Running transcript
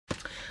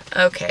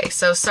Okay,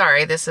 so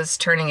sorry, this is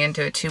turning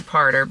into a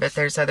two-parter, but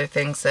there's other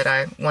things that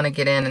I want to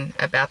get in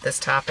about this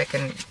topic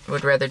and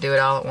would rather do it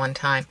all at one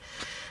time.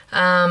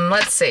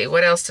 Let's see,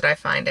 what else did I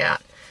find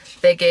out?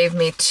 They gave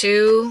me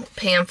 2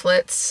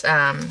 pamphlets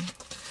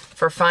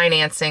for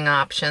financing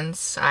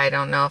options. I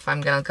don't know if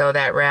I'm going to go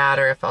that route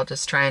or if I'll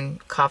just try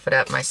and cough it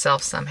up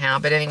myself somehow.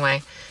 But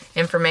anyway,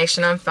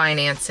 information on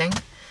financing.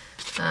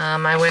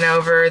 I went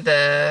over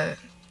the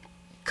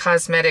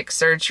cosmetic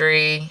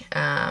surgery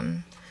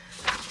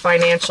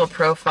financial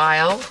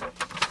profile,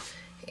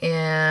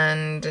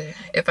 and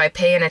if I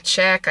pay in a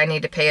check, I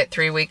need to pay it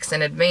 3 weeks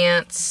in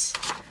advance.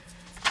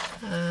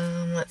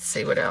 Let's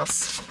see what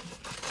else.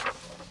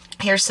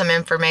 Here's some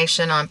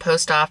information on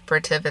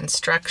post-operative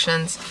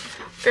instructions,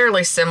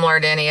 fairly similar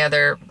to any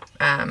other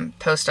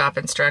post-op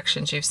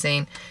instructions you've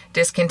seen.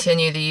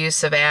 Discontinue the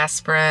use of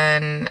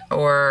aspirin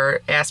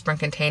or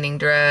aspirin-containing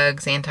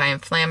drugs,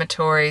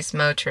 anti-inflammatories,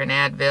 Motrin,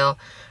 Advil,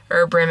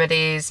 herb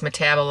remedies,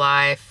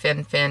 Metabolife,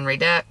 Fen-Phen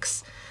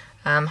Redux,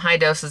 high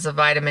doses of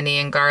vitamin E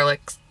and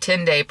garlic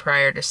 10 days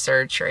prior to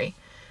surgery.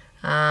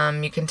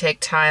 You can take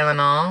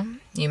Tylenol.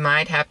 You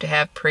might have to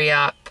have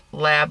pre-op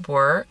lab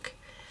work.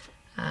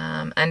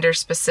 Under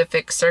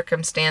specific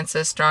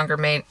circumstances, stronger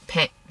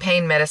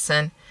pain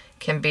medicine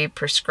can be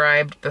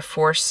prescribed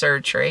before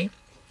surgery.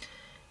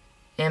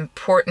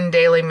 Important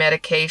daily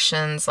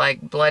medications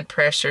like blood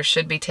pressure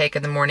should be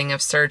taken the morning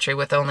of surgery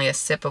with only a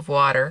sip of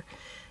water.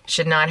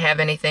 Should not have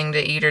anything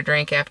to eat or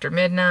drink after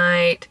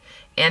midnight.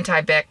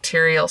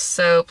 Antibacterial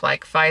soap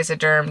like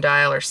Physoderm,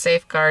 Dial, or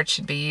Safeguard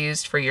should be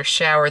used for your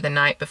shower the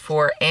night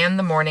before and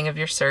the morning of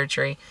your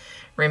surgery.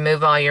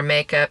 Remove all your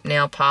makeup,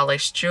 nail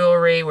polish,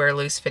 jewelry, wear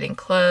loose-fitting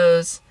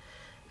clothes.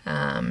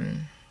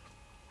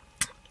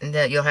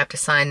 That you'll have to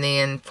sign the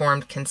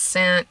informed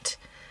consent.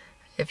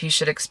 If you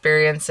should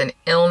experience an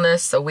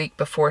illness a week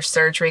before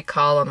surgery,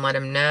 call and let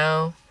them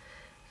know.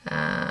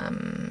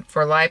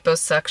 For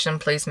liposuction,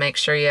 please make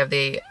sure you have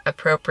the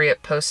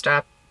appropriate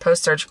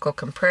post-surgical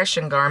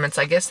compression garments.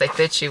 I guess they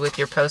fit you with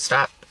your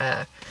post-op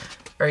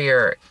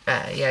your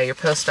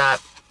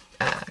post-op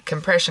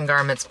compression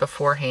garments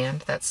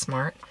beforehand. That's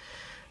smart.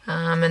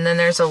 And then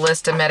there's a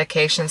list of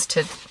medications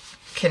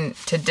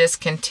to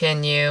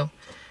discontinue.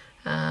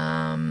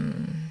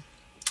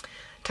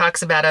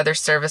 Talks about other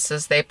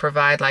services they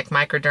provide like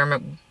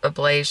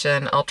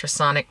microdermabrasion,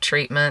 ultrasonic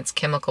treatments,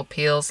 chemical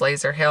peels,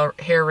 laser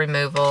hair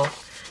removal,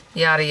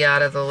 yada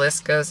yada, the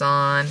list goes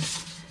on.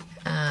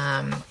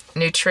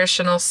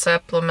 Nutritional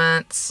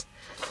supplements.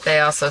 They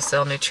also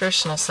sell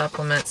nutritional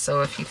supplements,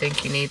 so if you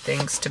think you need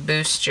things to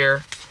boost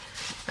your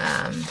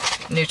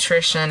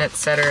nutrition,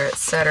 etc.,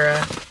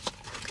 etc.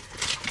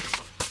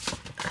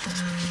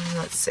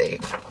 Let's see.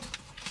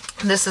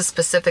 This is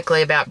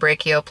specifically about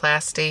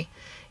brachioplasty.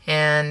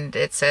 And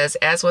it says,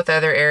 as with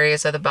other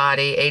areas of the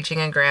body, aging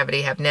and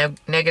gravity have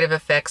negative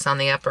effects on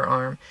the upper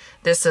arm.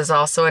 This is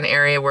also an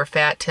area where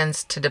fat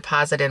tends to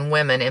deposit in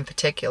women in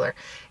particular.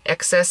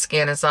 Excess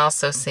skin is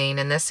also seen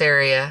in this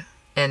area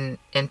in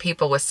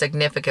people with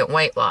significant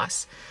weight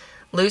loss.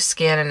 Loose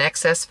skin and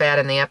excess fat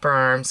in the upper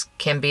arms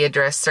can be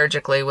addressed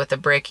surgically with a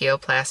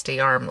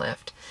brachioplasty arm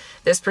lift.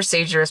 This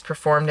procedure is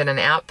performed in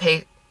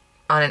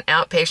on an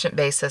outpatient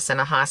basis in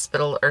a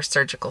hospital or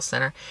surgical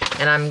center,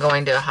 and I'm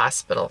going to a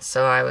hospital,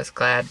 so I was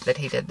glad that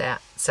he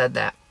said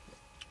that.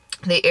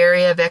 The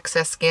area of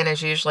excess skin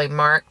is usually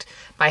marked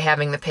by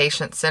having the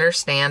patient sit or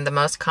stand. The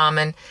most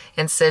common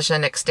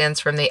incision extends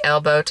from the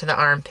elbow to the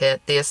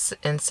armpit. This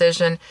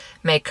incision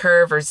may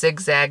curve or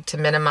zigzag to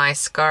minimize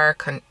scar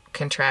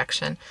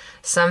contraction.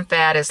 Some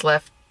fat is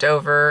left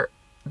over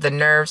the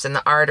nerves and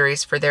the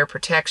arteries for their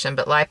protection,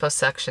 but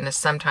liposuction is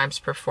sometimes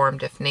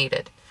performed if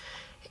needed.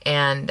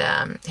 And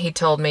he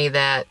told me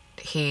that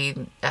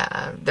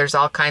there's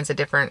all kinds of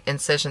different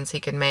incisions he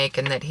can make,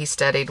 and that he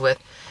studied with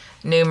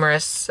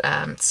numerous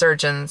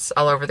surgeons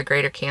all over the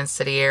greater Kansas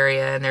City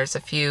area, and there's a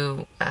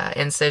few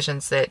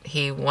incisions that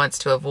he wants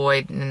to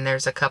avoid, and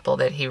there's a couple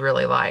that he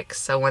really likes.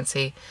 So once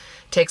he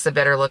takes a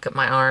better look at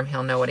my arm,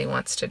 he'll know what he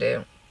wants to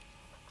do.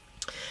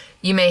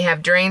 You may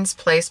have drains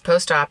placed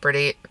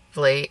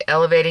post-operatively.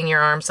 Elevating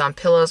your arms on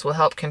pillows will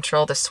help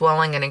control the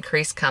swelling and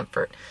increase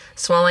comfort.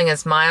 Swelling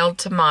is mild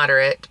to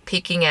moderate,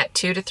 peaking at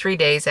 2 to 3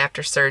 days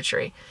after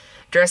surgery.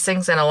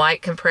 Dressings and a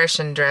light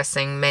compression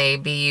dressing may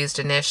be used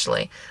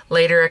initially.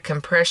 Later, a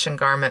compression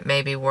garment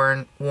may be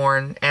worn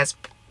as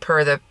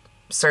per the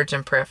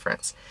surgeon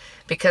preference.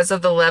 Because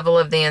of the level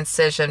of the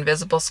incision,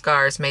 visible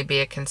scars may be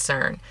a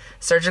concern.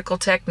 Surgical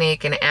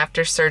technique and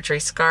after-surgery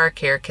scar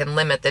care can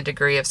limit the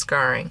degree of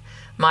scarring.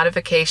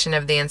 Modification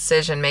of the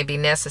incision may be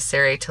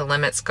necessary to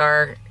limit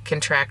scar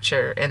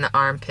contracture in the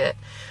armpit.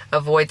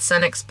 Avoid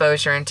sun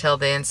exposure until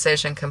the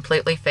incision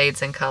completely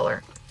fades in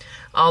color.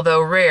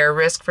 Although rare,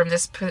 risks from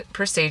this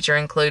procedure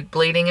include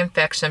bleeding,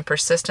 infection,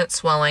 persistent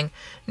swelling,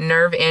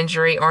 nerve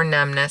injury or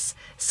numbness,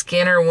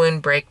 skin or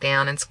wound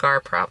breakdown, and scar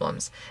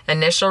problems.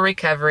 Initial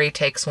recovery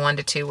takes 1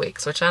 to 2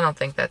 weeks, which I don't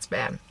think that's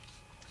bad.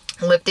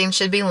 Lifting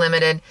should be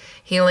limited.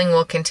 Healing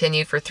will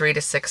continue for 3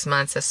 to 6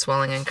 months as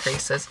swelling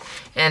increases.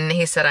 And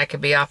he said I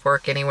could be off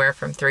work anywhere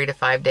from 3 to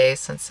 5 days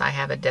since I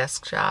have a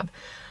desk job.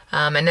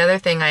 Another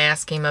thing I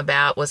asked him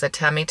about was a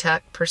tummy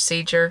tuck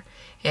procedure,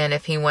 and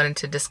if he wanted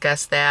to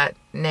discuss that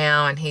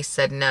now, and he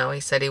said no.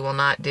 He said he will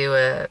not do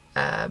a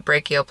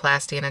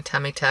brachioplasty and a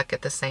tummy tuck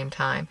at the same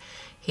time.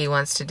 He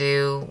wants to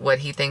do what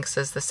he thinks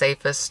is the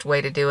safest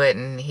way to do it,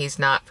 and he's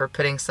not for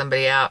putting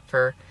somebody out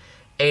for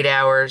 8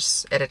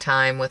 hours at a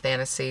time with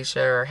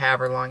anesthesia or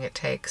however long it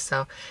takes.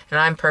 So, and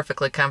I'm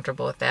perfectly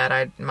comfortable with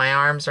that. My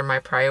arms are my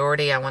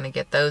priority. I want to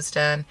get those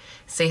done,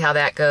 see how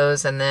that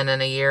goes, and then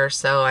in a year or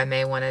so I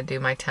may want to do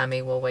my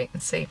tummy. We'll wait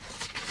and see.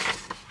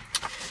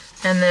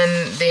 And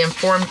then the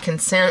informed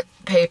consent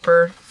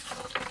paper,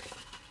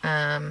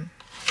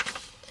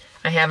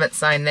 I haven't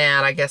signed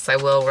that. I guess I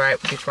will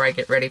right before I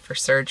get ready for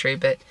surgery,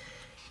 but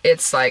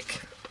it's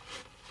like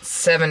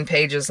 7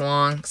 pages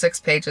long, 6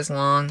 pages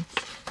long.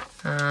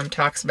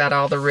 Talks about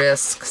all the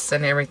risks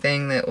and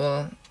everything that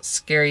will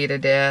scare you to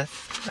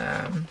death.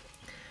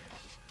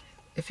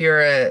 If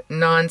you're a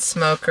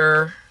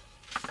non-smoker,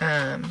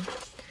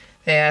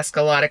 they ask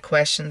a lot of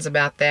questions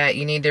about that.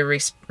 You need to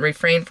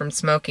refrain from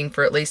smoking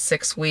for at least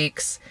 6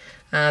 weeks.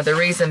 The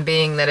reason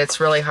being that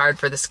it's really hard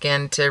for the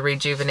skin to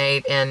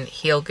rejuvenate and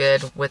heal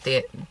good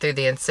through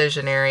the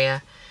incision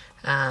area.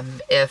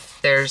 If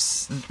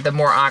there's the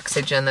more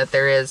oxygen that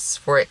there is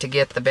for it to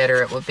get, the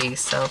better it will be.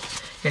 So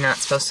you're not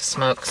supposed to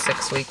smoke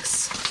 6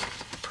 weeks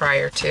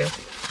prior to.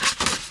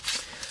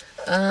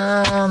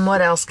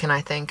 What else can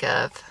I think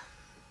of?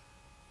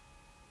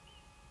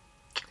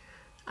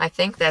 I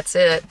think that's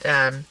it.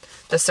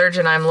 The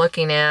surgeon I'm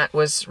looking at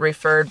was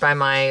referred by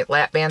my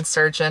lap band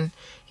surgeon,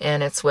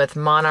 and it's with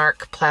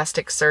Monarch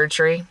Plastic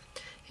Surgery.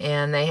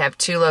 And they have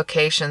 2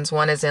 locations.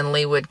 One is in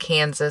Leawood,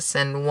 Kansas,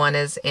 and one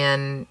is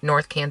in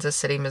North Kansas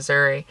City,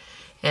 Missouri.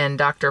 And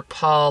Dr.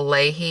 Paul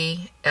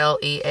Leahy,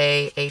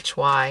 Leahy,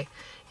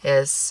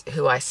 is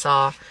who I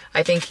saw.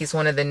 I think he's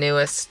one of the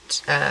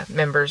newest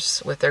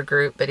members with their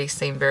group, but he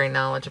seemed very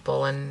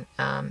knowledgeable, and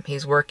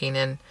he's working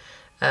in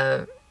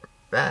a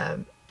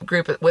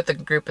group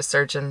of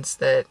surgeons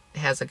that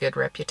has a good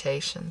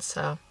reputation.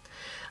 So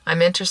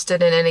I'm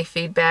interested in any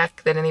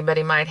feedback that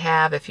anybody might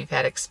have if you've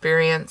had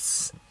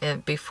experience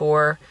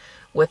before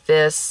with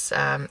this.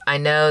 I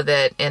know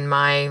that in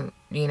my,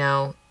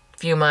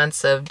 few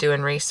months of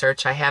doing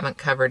research, I haven't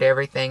covered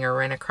everything or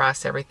ran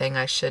across everything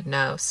I should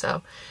know.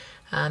 So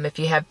if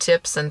you have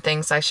tips and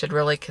things I should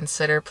really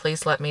consider,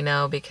 please let me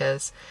know,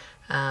 because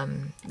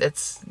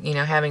it's,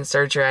 having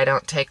surgery I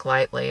don't take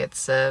lightly.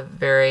 It's a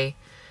very,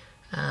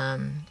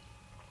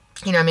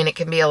 it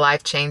can be a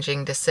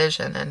life-changing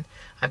decision, and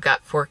I've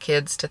got 4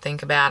 kids to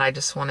think about. I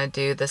just want to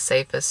do the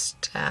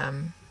safest,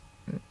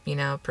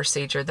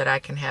 procedure that I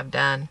can have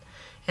done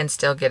and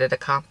still get it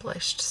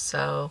accomplished.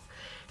 So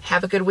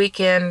have a good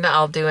weekend.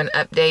 I'll do an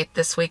update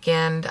this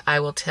weekend. I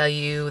will tell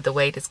you the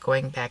weight is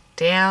going back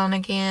down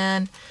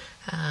again.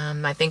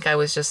 I think I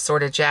was just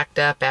sort of jacked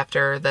up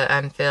after the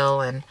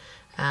unfill and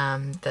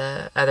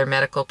the other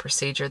medical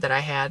procedure that I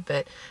had,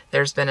 but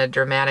there's been a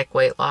dramatic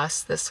weight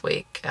loss this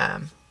week.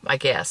 I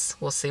guess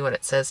we'll see what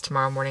it says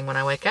tomorrow morning when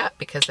I wake up,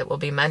 because it will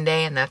be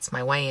Monday and that's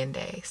my weigh-in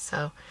day.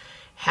 So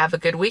have a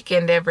good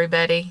weekend,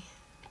 everybody.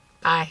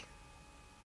 Bye.